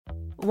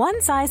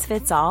One size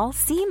fits all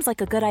seems like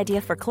a good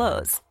idea for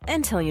clothes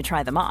until you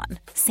try them on.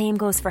 Same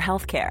goes for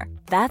healthcare.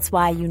 That's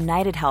why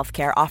United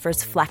Healthcare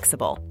offers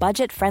flexible,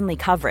 budget-friendly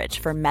coverage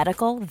for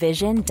medical,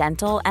 vision,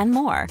 dental, and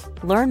more.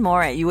 Learn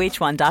more at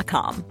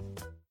uh1.com.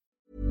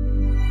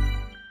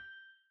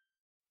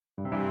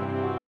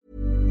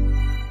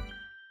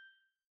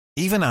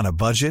 Even on a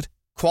budget,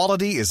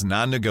 quality is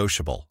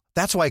non-negotiable.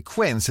 That's why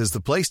Quince is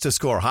the place to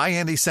score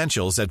high-end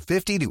essentials at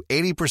 50 to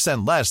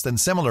 80% less than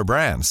similar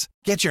brands.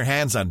 Get your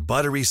hands on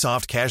buttery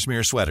soft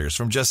cashmere sweaters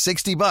from just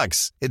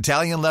 $60,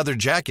 Italian leather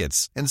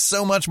jackets, and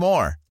so much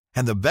more.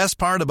 And the best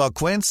part about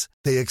Quince,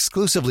 they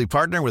exclusively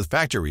partner with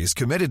factories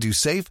committed to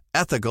safe,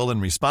 ethical,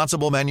 and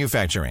responsible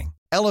manufacturing.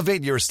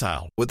 Elevate your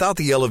style without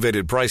the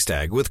elevated price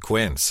tag with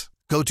Quince.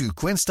 Go to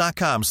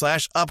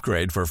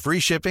quince.com/upgrade for free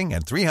shipping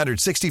and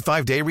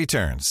 365-day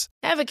returns.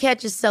 Ever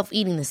catch yourself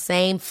eating the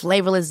same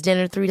flavorless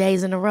dinner 3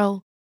 days in a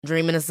row?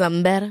 Dreaming of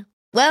something better?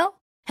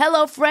 Well,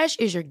 HelloFresh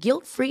is your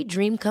guilt-free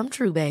dream come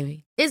true,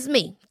 baby. It's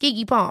me,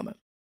 Keke Palmer.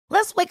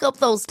 Let's wake up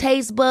those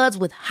taste buds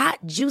with hot,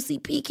 juicy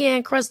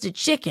pecan-crusted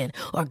chicken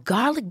or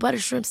garlic butter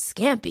shrimp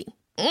scampi.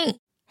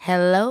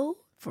 Hello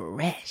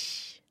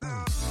Fresh.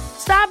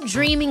 Stop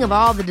dreaming of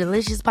all the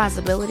delicious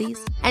possibilities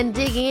and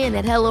dig in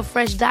at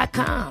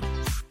HelloFresh.com.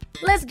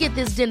 Let's get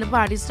this dinner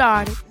party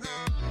started.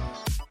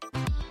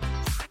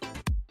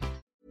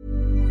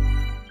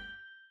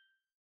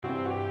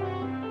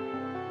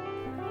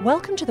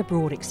 Welcome to The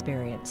Broad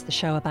Experience, the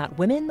show about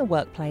women, the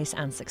workplace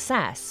and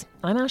success.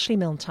 I'm Ashley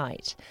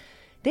Milne-Tyte.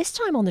 This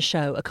time on the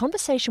show, a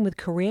conversation with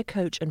career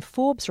coach and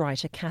Forbes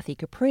writer Kathy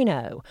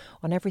Caprino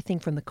on everything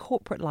from the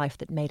corporate life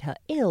that made her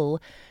ill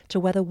to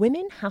whether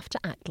women have to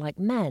act like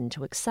men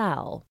to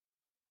excel.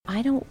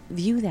 I don't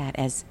view that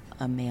as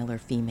a male or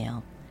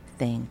female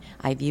thing.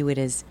 I view it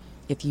as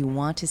if you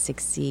want to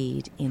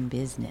succeed in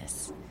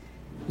business,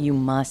 you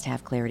must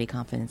have clarity,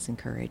 confidence, and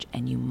courage,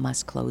 and you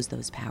must close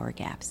those power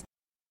gaps.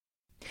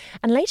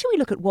 And later we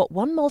look at what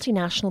one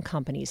multinational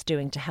company is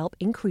doing to help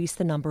increase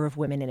the number of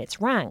women in its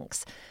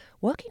ranks.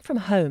 Working from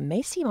home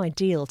may seem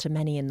ideal to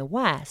many in the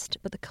West,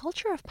 but the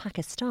culture of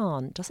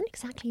Pakistan doesn't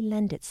exactly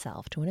lend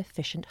itself to an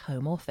efficient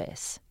home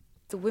office.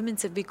 The women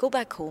said, we go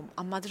back home,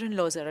 our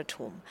mother-in-laws are at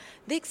home.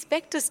 They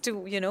expect us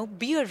to,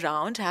 be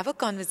around, have a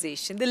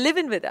conversation. They live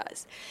in with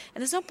us.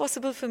 And it's not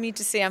possible for me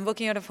to say, I'm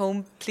working out of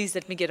home, please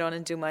let me get on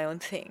and do my own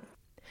thing.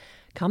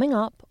 Coming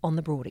up on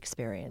The Broad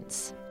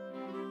Experience.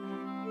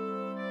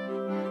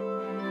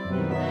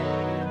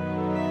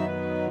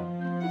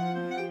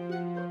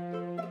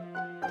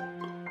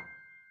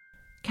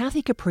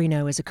 Kathy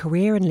Caprino is a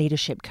career and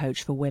leadership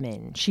coach for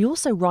women. She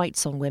also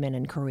writes on women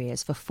and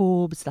careers for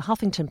Forbes, The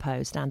Huffington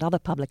Post and other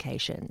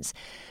publications.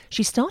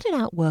 She started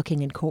out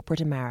working in corporate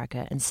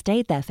America and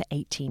stayed there for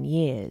 18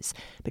 years,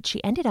 but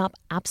she ended up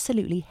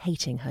absolutely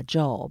hating her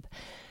job.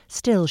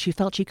 Still, she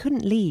felt she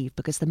couldn't leave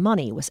because the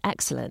money was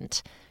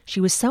excellent.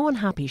 She was so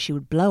unhappy she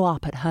would blow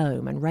up at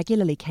home and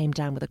regularly came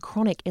down with a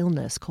chronic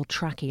illness called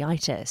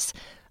tracheitis.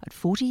 At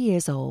 40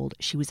 years old,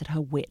 she was at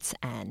her wit's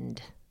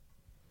end.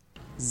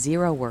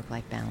 Zero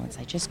work-life balance.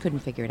 I just couldn't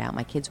figure it out.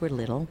 My kids were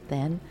little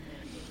then,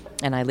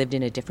 and I lived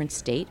in a different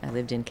state. I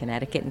lived in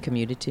Connecticut and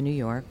commuted to New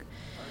York.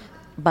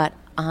 But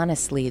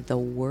honestly, the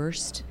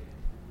worst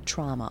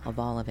trauma of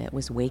all of it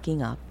was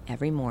waking up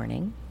every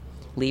morning,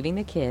 leaving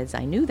the kids.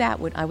 I knew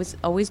I was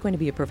always going to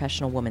be a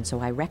professional woman, so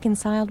I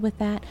reconciled with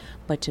that,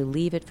 but to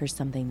leave it for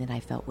something that I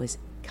felt was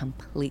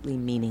completely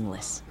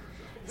meaningless,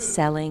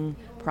 selling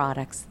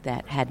products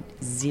that had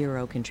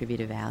zero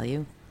contributive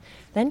value.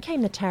 Then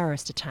came the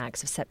terrorist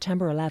attacks of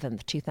September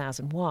 11th,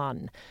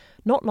 2001.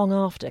 Not long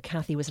after,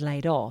 Kathy was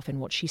laid off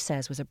in what she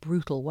says was a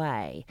brutal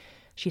way.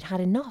 She'd had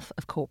enough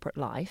of corporate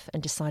life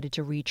and decided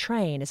to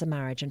retrain as a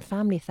marriage and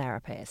family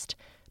therapist.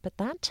 But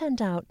that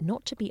turned out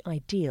not to be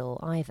ideal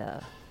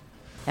either.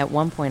 At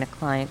one point, a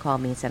client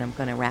called me and said, I'm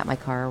going to wrap my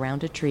car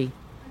around a tree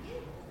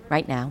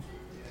right now.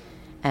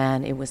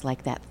 And it was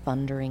like that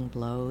thundering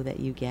blow that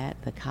you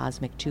get, the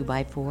cosmic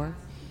 2x4.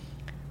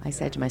 I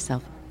said to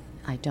myself,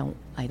 I don't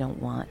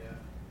want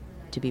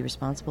to be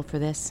responsible for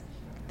this.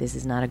 This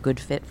is not a good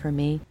fit for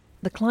me.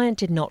 The client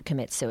did not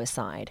commit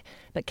suicide,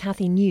 but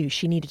Kathy knew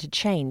she needed to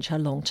change her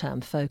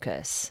long-term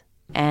focus.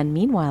 And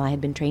meanwhile, I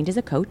had been trained as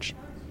a coach,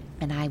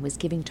 and I was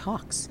giving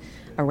talks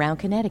around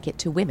Connecticut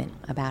to women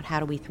about how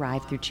do we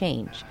thrive through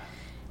change.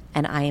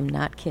 And I am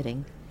not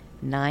kidding.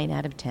 9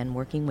 out of 10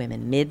 working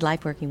women,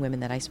 midlife working women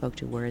that I spoke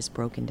to were as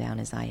broken down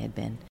as I had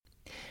been.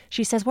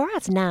 She says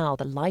whereas now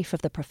the life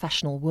of the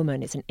professional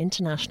woman is an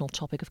international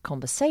topic of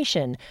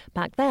conversation,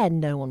 back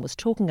then no one was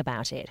talking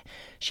about it.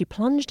 She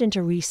plunged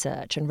into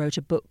research and wrote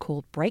a book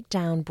called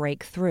Breakdown,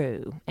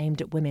 Breakthrough,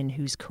 aimed at women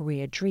whose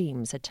career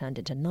dreams had turned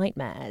into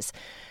nightmares.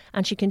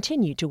 And she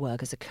continued to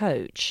work as a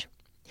coach.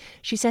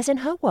 She says in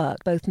her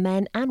work, both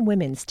men and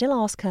women still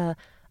ask her,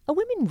 are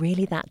women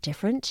really that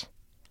different?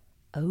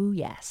 Oh,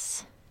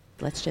 yes.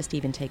 Let's just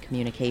even take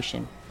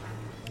communication.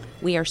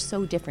 We are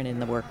so different in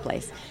the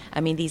workplace.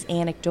 I mean, these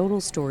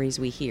anecdotal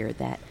stories we hear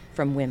that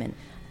from women,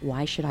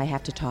 Why should I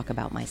have to talk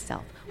about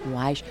myself?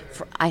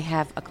 I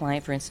have a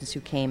client, for instance,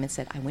 who came and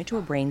said, I went to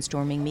a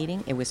brainstorming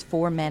meeting. It was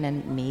 4 men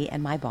and me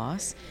and my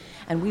boss,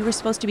 and we were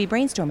supposed to be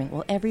brainstorming.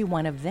 Well, every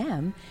one of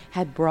them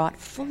had brought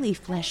fully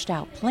fleshed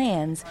out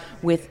plans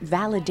with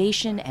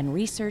validation and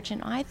research,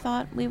 and I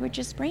thought we were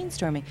just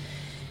brainstorming.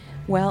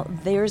 Well,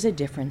 there's a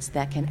difference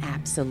that can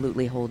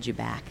absolutely hold you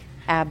back.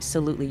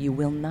 Absolutely, you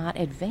will not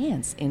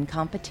advance in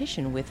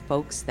competition with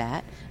folks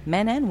that,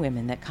 men and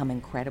women, that come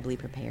incredibly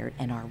prepared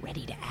and are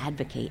ready to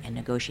advocate and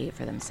negotiate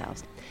for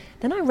themselves.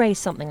 Then I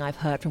raised something I've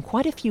heard from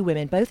quite a few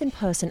women, both in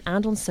person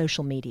and on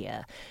social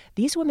media.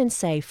 These women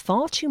say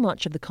far too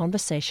much of the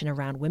conversation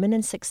around women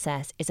and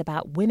success is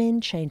about women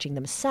changing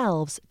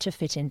themselves to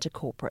fit into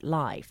corporate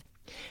life.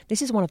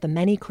 This is one of the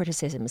many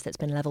criticisms that's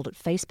been levelled at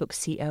Facebook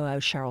COO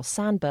Sheryl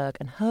Sandberg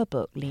and her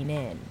book, Lean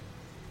In.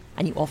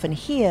 And you often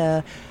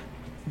hear,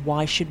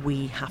 why should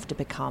we have to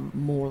become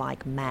more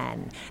like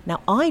men? Now,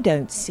 I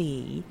don't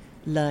see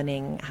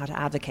learning how to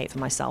advocate for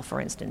myself,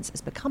 for instance, as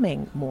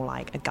becoming more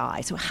like a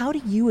guy. So how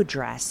do you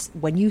address,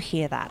 when you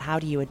hear that, how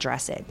do you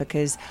address it?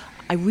 Because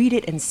I read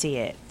it and see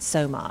it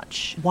so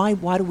much. Why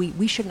do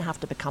we shouldn't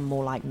have to become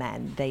more like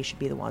men. They should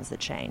be the ones that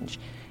change.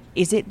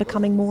 Is it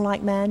becoming more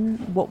like men?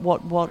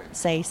 What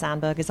say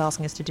Sandberg is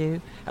asking us to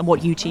do, and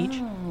what you teach?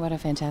 Oh, what a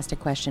fantastic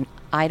question.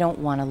 I don't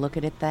want to look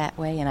at it that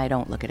way, and I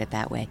don't look at it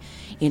that way.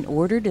 In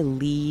order to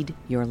lead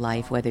your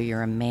life, whether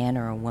you're a man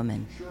or a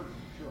woman,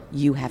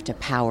 you have to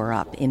power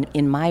up.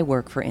 In my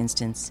work, for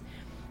instance,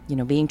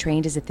 being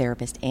trained as a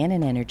therapist and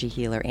an energy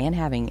healer and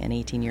having an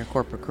 18-year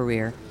corporate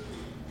career,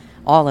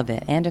 all of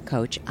it, and a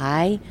coach,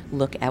 I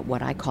look at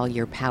what I call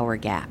your power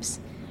gaps.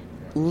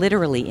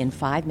 Literally, in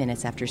 5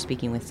 minutes after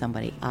speaking with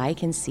somebody, I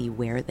can see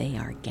where they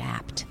are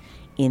gapped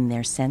in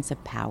their sense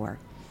of power,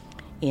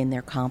 in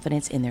their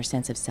confidence, in their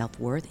sense of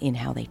self-worth, in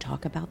how they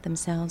talk about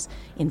themselves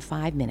in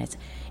 5 minutes.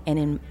 And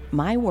in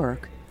my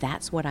work,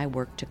 that's what I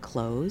work to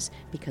close,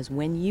 because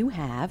when you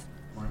have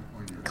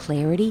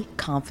clarity,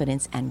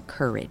 confidence, and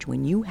courage,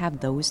 when you have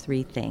those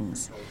 3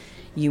 things,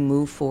 you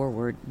move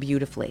forward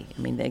beautifully.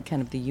 I mean,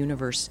 the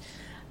universe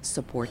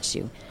supports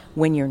you.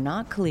 When you're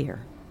not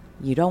clear,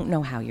 you don't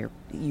know how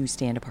you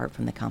stand apart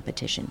from the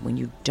competition, when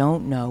you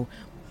don't know,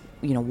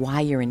 why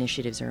your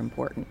initiatives are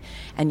important,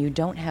 and you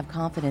don't have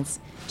confidence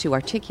to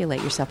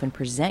articulate yourself and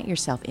present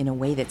yourself in a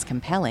way that's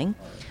compelling,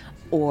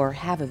 or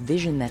have a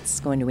vision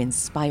that's going to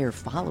inspire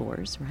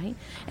followers, right?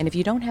 And if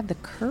you don't have the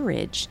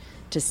courage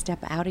to step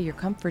out of your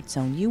comfort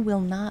zone, you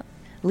will not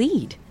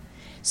lead.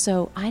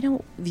 So I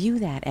don't view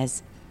that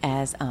as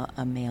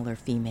a male or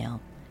female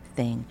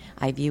thing.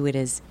 I view it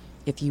as,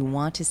 if you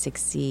want to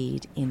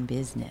succeed in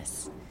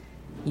business,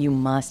 you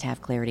must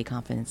have clarity,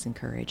 confidence, and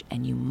courage,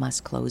 and you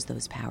must close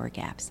those power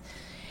gaps.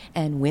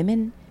 And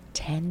women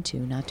tend to,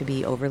 not to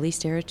be overly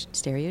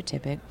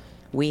stereotypic,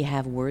 we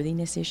have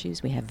worthiness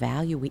issues, we have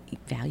value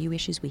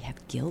issues, we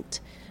have guilt,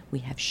 we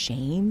have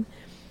shame,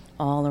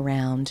 all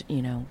around,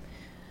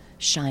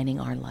 shining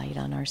our light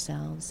on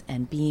ourselves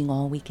and being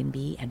all we can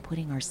be and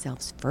putting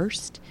ourselves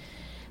first.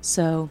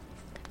 So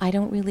I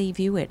don't really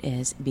view it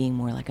as being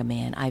more like a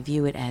man. I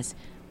view it as,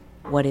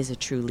 what is a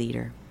true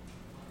leader?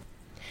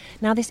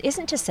 Now, this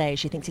isn't to say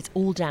she thinks it's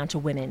all down to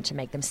women to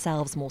make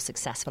themselves more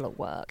successful at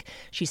work.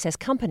 She says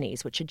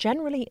companies, which are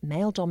generally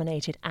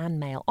male-dominated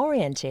and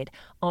male-oriented,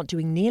 aren't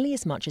doing nearly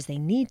as much as they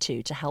need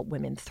to help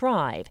women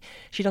thrive.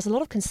 She does a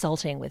lot of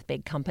consulting with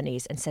big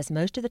companies and says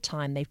most of the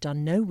time they've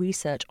done no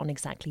research on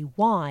exactly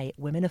why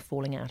women are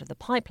falling out of the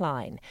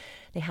pipeline.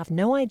 They have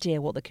no idea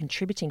what the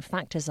contributing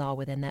factors are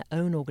within their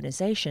own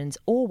organizations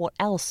or what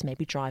else may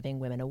be driving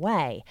women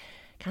away.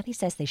 Kathy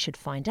says they should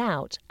find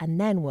out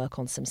and then work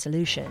on some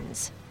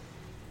solutions.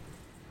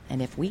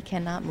 And if we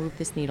cannot move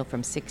this needle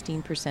from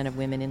 16% of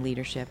women in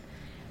leadership,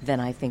 then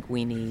I think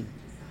we need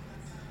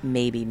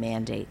maybe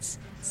mandates,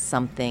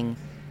 something,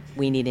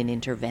 we need an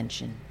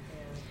intervention.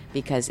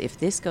 Because if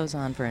this goes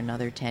on for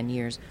another 10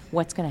 years,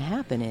 what's going to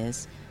happen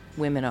is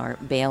women are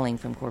bailing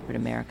from corporate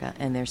America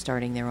and they're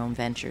starting their own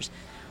ventures,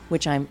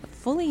 which I'm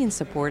fully in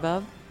support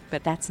of,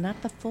 but that's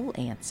not the full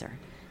answer.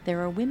 There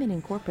are women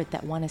in corporate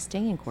that want to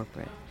stay in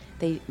corporate.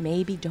 They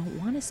maybe don't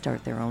want to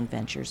start their own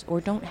ventures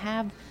or don't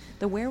have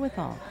the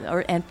wherewithal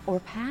or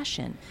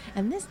passion.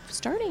 And this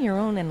starting your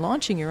own and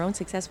launching your own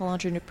successful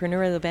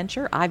entrepreneurial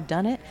venture, I've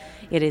done it.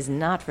 It is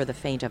not for the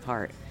faint of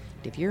heart.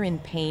 If you're in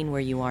pain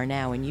where you are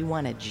now and you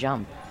want to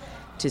jump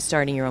to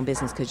starting your own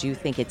business because you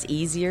think it's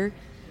easier,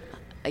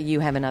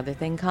 you have another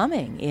thing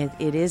coming.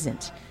 It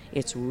isn't.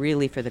 It's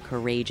really for the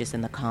courageous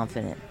and the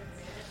confident.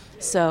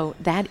 So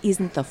that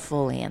isn't the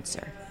full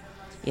answer.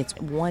 It's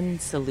one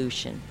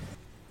solution.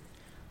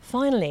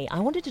 Finally, I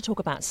wanted to talk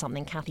about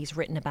something Kathy's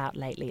written about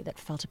lately that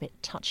felt a bit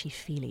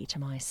touchy-feely to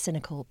my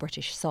cynical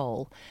British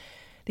soul.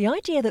 The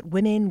idea that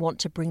women want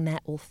to bring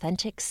their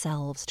authentic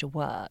selves to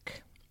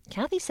work.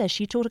 Kathy says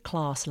she taught a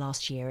class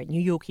last year at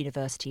New York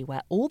University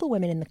where all the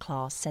women in the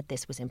class said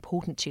this was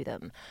important to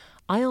them.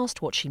 I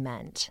asked what she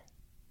meant.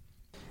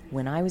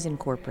 When I was in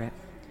corporate,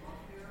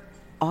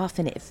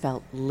 often it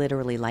felt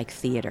literally like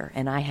theater.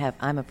 And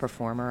I'm a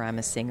performer, I'm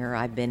a singer,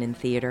 I've been in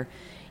theater.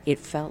 It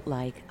felt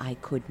like I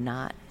could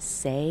not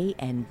say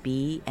and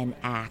be and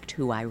act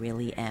who I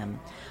really am.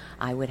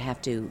 I would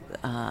have to,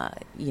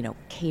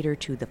 cater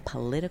to the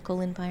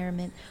political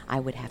environment. I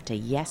would have to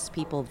yes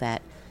people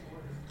that,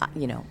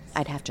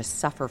 I'd have to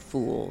suffer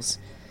fools.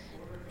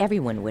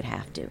 Everyone would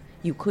have to.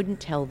 You couldn't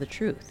tell the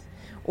truth.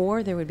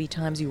 Or there would be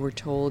times you were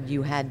told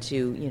you had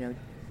to,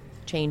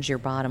 change your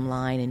bottom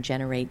line and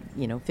generate,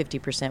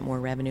 50% more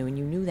revenue, and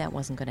you knew that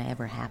wasn't going to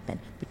ever happen.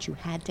 But you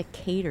had to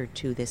cater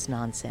to this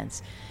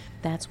nonsense.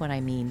 That's what I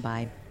mean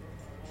by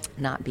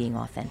not being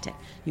authentic.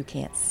 You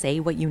can't say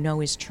what you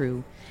know is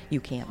true.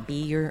 You can't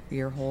be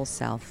your whole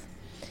self.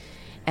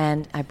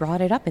 And I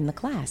brought it up in the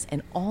class,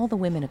 and all the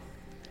women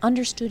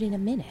understood in a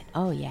minute.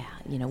 Oh yeah,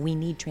 we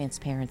need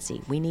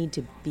transparency. We need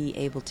to be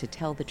able to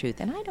tell the truth.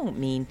 And I don't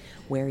mean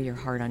wear your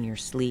heart on your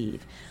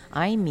sleeve.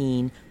 I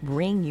mean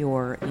bring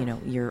your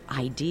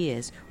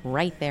ideas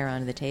right there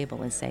onto the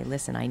table and say,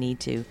 listen, I need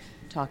to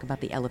talk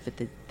about the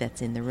elephant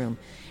that's in the room.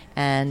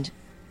 And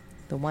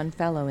the one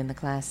fellow in the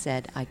class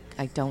said,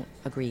 I don't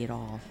agree at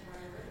all.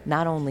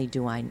 Not only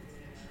do I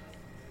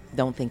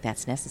don't think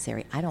that's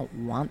necessary, I don't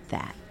want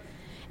that.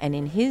 And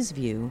in his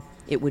view,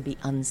 it would be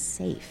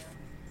unsafe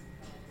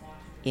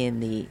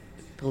in the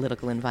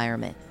political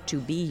environment to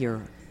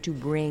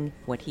bring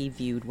what he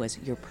viewed was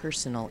your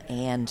personal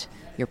and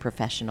your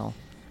professional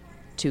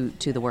to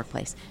the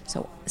workplace.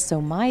 So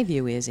my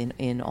view is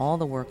in all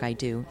the work I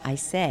do, I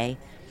say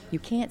you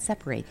can't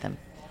separate them.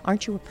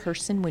 Aren't you a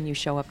person when you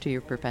show up to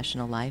your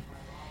professional life?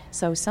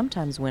 So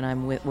sometimes when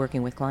I'm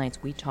working with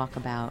clients, we talk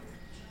about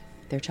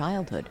their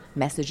childhood,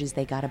 messages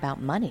they got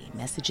about money,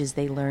 messages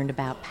they learned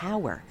about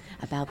power,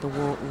 about the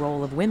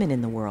role of women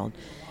in the world.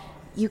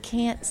 You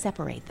can't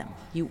separate them.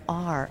 You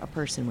are a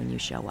person when you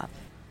show up.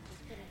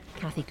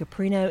 Kathy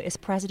Caprino is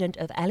president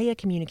of Elia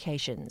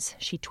Communications.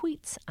 She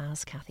tweets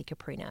as Kathy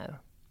Caprino.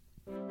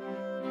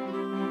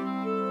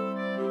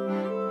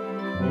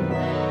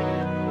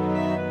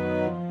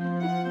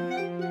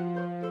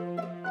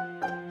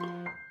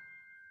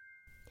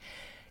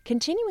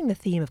 Continuing the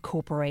theme of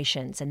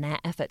corporations and their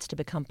efforts to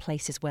become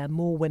places where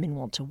more women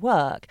want to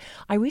work,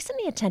 I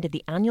recently attended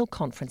the annual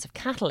conference of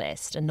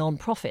Catalyst, a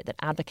non-profit that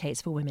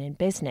advocates for women in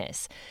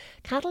business.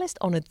 Catalyst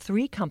honoured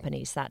 3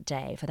 companies that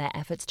day for their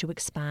efforts to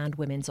expand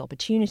women's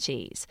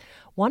opportunities.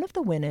 One of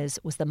the winners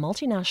was the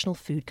multinational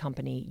food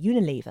company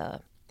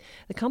Unilever.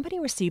 The company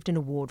received an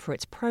award for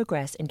its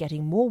progress in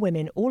getting more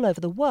women all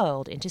over the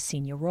world into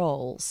senior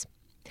roles.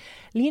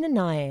 Lena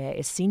Nair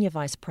is Senior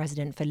Vice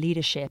President for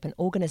Leadership and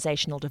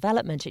Organizational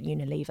Development at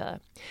Unilever.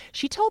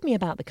 She told me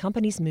about the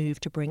company's move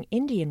to bring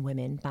Indian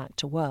women back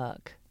to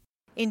work.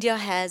 India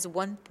has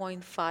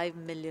 1.5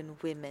 million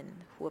women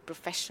who are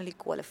professionally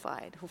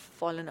qualified, who've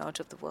fallen out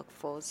of the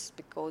workforce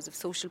because of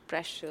social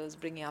pressures,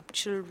 bringing up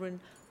children,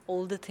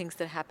 all the things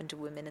that happen to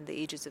women in the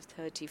ages of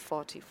 30,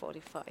 40,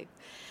 45.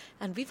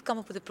 And we've come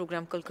up with a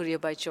program called Career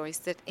by Choice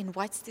that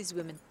invites these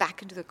women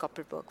back into the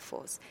corporate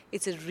workforce.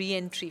 It's a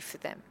re-entry for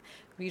them.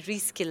 We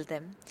reskill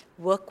them,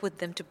 work with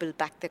them to build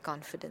back their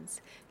confidence,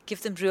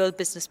 give them real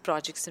business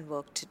projects and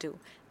work to do,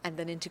 and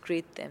then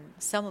integrate them,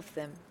 some of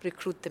them,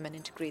 recruit them and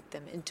integrate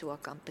them into our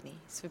company.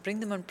 So we bring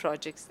them on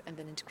projects and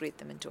then integrate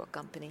them into our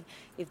company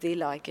if they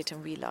like it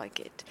and we like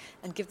it,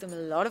 and give them a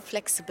lot of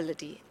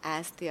flexibility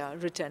as they are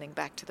returning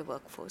back to the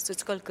workforce. So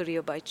it's called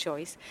Career by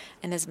Choice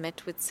and has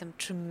met with some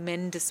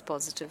tremendous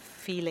positive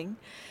feeling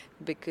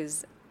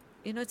because,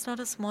 it's not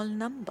a small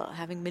number.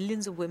 Having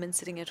millions of women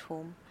sitting at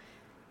home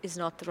is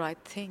not the right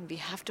thing. We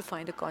have to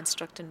find a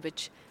construct in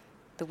which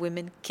the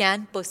women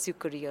can pursue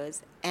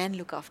careers and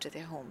look after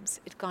their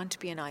homes. It can't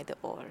be an either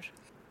or.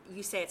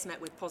 You say it's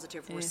met with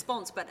positive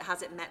response, but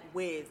has it met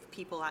with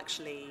people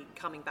actually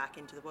coming back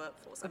into the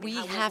workforce? We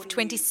have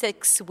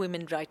 26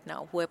 women right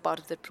now who are part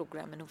of that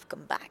program and who've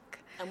come back.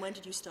 And when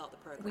did you start the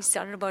program? We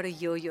started about a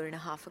year and a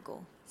half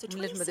ago. So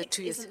 26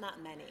 isn't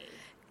that many.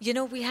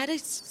 We had a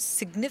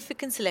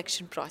significant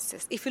selection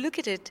process. If you look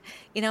at it,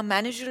 in our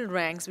managerial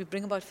ranks, we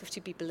bring about 50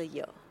 people a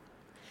year.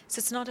 So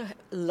it's not a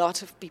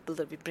lot of people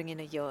that we bring in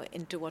a year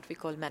into what we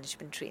call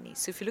management trainees.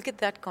 So if you look at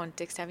that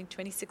context, having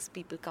 26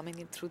 people coming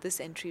in through this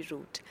entry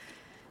route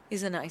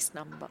is a nice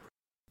number.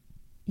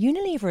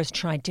 Unilever has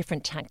tried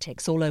different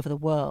tactics all over the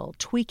world,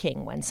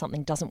 tweaking when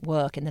something doesn't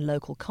work in the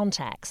local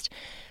context,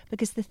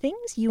 because the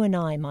things you and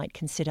I might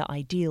consider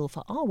ideal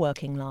for our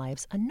working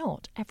lives are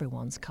not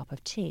everyone's cup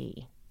of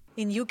tea.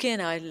 In UK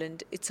and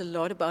Ireland, it's a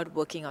lot about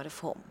working out of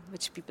home,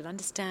 which people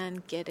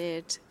understand, get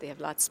it, they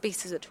have large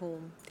spaces at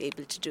home, they're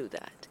able to do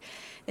that.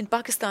 In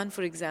Pakistan,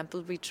 for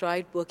example, we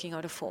tried working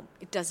out of home.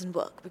 It doesn't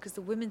work because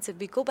the women said,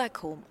 we go back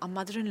home, our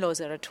mother-in-laws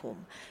are at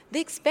home.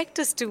 They expect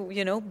us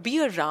to, be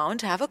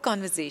around, have a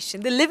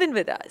conversation, they live in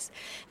with us.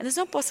 And it's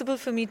not possible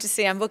for me to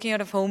say, I'm working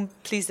out of home,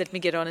 please let me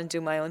get on and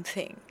do my own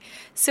thing.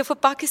 So for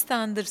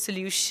Pakistan, the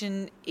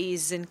solution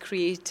is in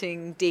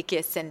creating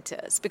daycare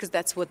centers because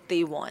that's what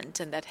they want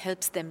and that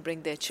helps them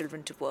bring their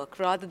children to work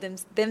rather than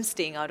them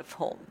staying out of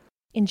home.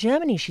 In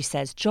Germany, she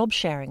says, job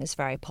sharing is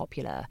very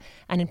popular.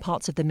 And in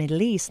parts of the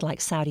Middle East,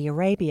 like Saudi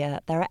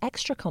Arabia, there are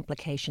extra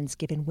complications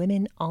given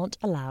women aren't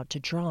allowed to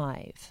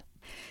drive.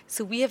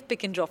 So we have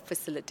pick and drop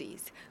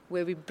facilities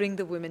where we bring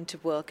the women to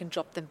work and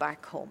drop them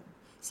back home.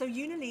 So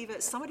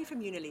Unilever, somebody from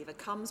Unilever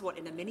comes,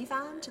 in a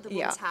minivan to the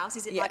woman's house?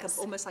 Is it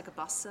almost like a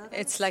bus service?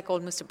 It's like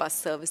almost a bus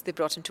service they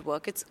brought into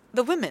work. It's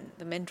the women,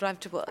 the men drive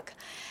to work.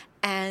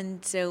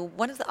 And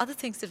one of the other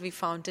things that we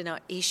found in our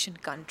Asian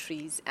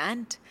countries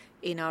and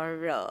in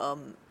our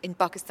in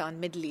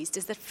Pakistan, Middle East,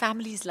 is that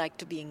families like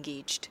to be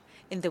engaged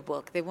in the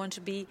work. They want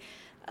to be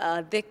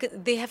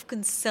they have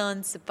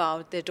concerns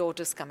about their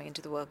daughters coming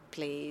into the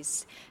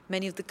workplace.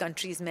 Many of the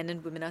countries, men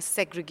and women are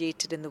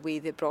segregated in the way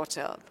they're brought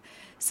up.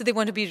 So they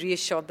want to be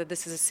reassured that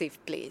this is a safe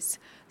place.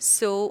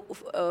 So,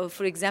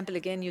 for example,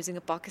 again, using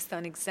a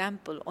Pakistan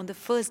example, on the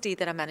first day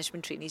that our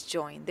management trainees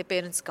join, their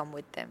parents come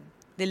with them.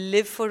 They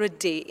live for a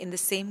day in the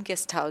same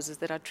guest houses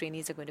that our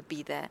trainees are going to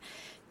be there.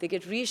 They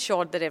get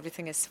reassured that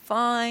everything is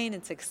fine,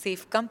 it's a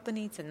safe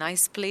company, it's a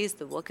nice place,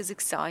 the work is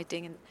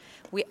exciting, and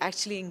we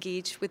actually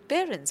engage with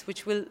parents,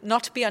 which will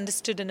not be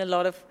understood in a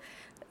lot of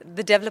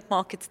the developed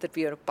markets that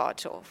we are a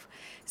part of.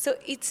 So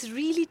it's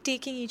really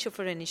taking each of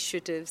our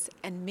initiatives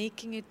and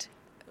making it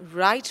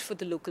right for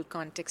the local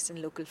context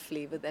and local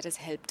flavor that has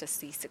helped us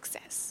see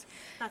success.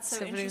 That's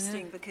so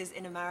interesting, because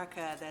in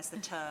America there's the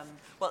term,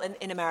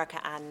 in America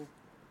and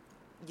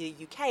the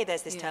UK,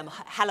 there's this term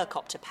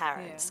helicopter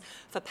parents,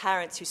 for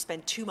parents who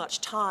spend too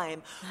much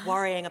time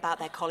worrying about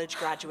their college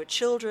graduate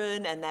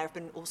children, and there have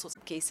been all sorts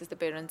of cases the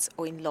parents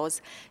or in-laws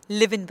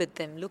live in with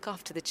them, look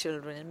after the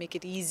children and make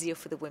it easier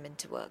for the women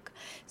to work.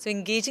 So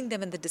engaging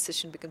them in the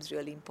decision becomes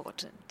really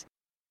important.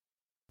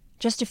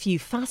 Just a few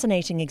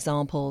fascinating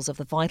examples of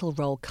the vital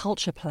role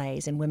culture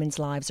plays in women's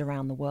lives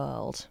around the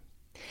world.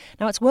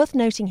 Now, it's worth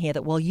noting here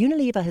that while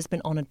Unilever has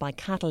been honoured by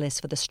Catalyst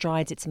for the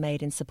strides it's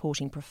made in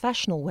supporting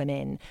professional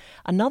women,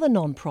 another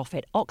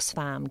non-profit,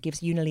 Oxfam,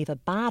 gives Unilever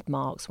bad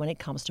marks when it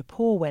comes to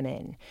poor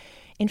women.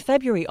 In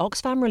February,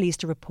 Oxfam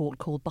released a report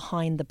called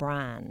Behind the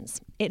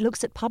Brands. It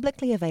looks at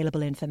publicly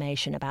available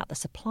information about the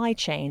supply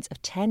chains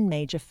of 10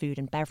 major food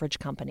and beverage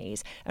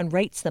companies and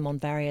rates them on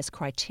various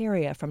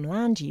criteria from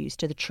land use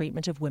to the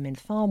treatment of women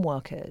farm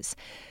workers.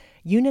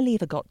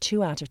 Unilever got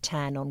 2 out of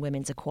 10 on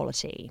women's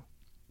equality.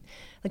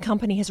 The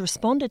company has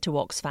responded to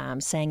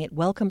Oxfam, saying it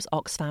welcomes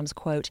Oxfam's,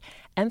 quote,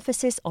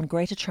 emphasis on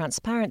greater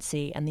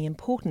transparency and the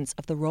importance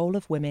of the role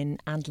of women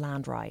and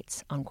land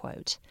rights,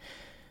 unquote.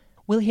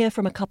 We'll hear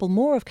from a couple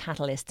more of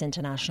Catalyst's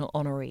international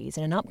honorees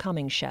in an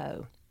upcoming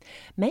show.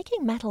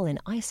 Making metal in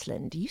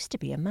Iceland used to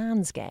be a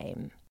man's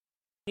game.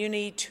 You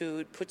need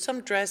to put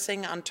some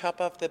dressing on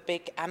top of the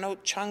big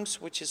anode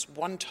chunks, which is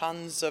 1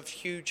 ton of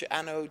huge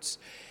anodes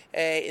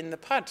in the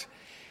pot.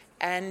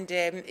 And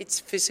it's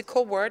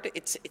physical work.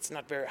 It's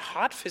not very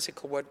hard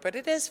physical work, but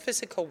it is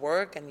physical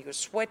work, and you're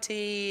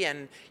sweaty,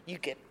 and you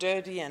get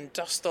dirty and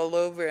dust all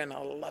over, and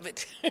I love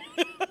it.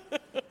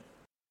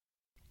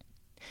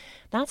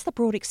 That's the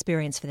Broad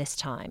Experience for this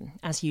time.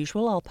 As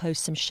usual, I'll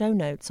post some show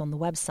notes on the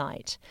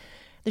website.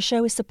 The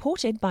show is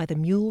supported by the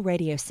Mule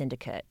Radio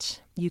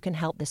Syndicate. You can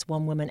help this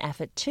one-woman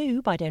effort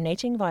too by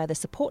donating via the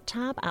support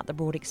tab at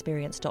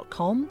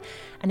thebroadexperience.com.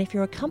 And if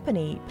you're a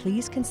company,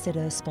 please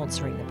consider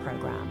sponsoring the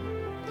programme.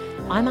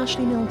 I'm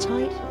Ashley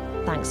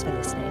Milne-Tyte. Thanks for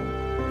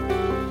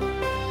listening.